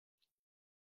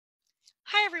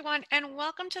Hi, everyone, and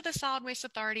welcome to the Solid Waste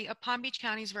Authority of Palm Beach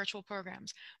County's virtual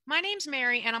programs. My name's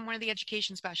Mary, and I'm one of the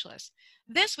education specialists.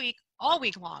 This week, all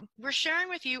week long, we're sharing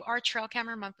with you our Trail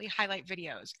Camera Monthly highlight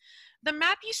videos. The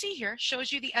map you see here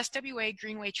shows you the SWA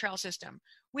Greenway Trail System.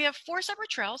 We have 4 separate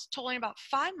trails totaling about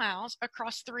 5 miles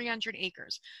across 300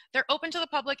 acres. They're open to the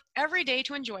public every day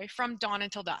to enjoy from dawn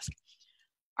until dusk.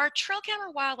 Our trail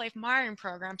camera wildlife monitoring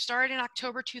program started in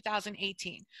October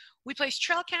 2018. We placed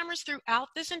trail cameras throughout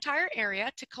this entire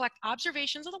area to collect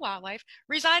observations of the wildlife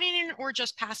residing in or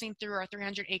just passing through our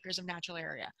 300 acres of natural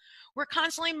area. We're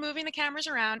constantly moving the cameras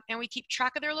around and we keep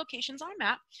track of their locations on a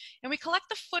map, and we collect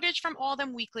the footage from all of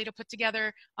them weekly to put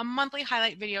together a monthly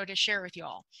highlight video to share with you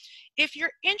all. If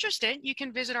you're interested, you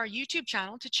can visit our YouTube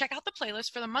channel to check out the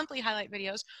playlist for the monthly highlight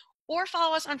videos, or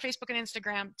follow us on Facebook and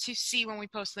Instagram to see when we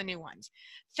post the new ones.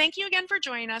 Thank you again for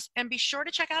joining us, and be sure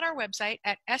to check out our website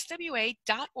at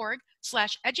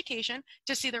swa.org/education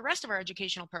to see the rest of our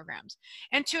educational programs.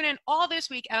 And tune in all this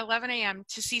week at 11 a.m.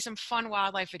 to see some fun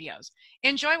wildlife videos.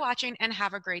 Enjoy watching and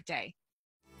have a great day.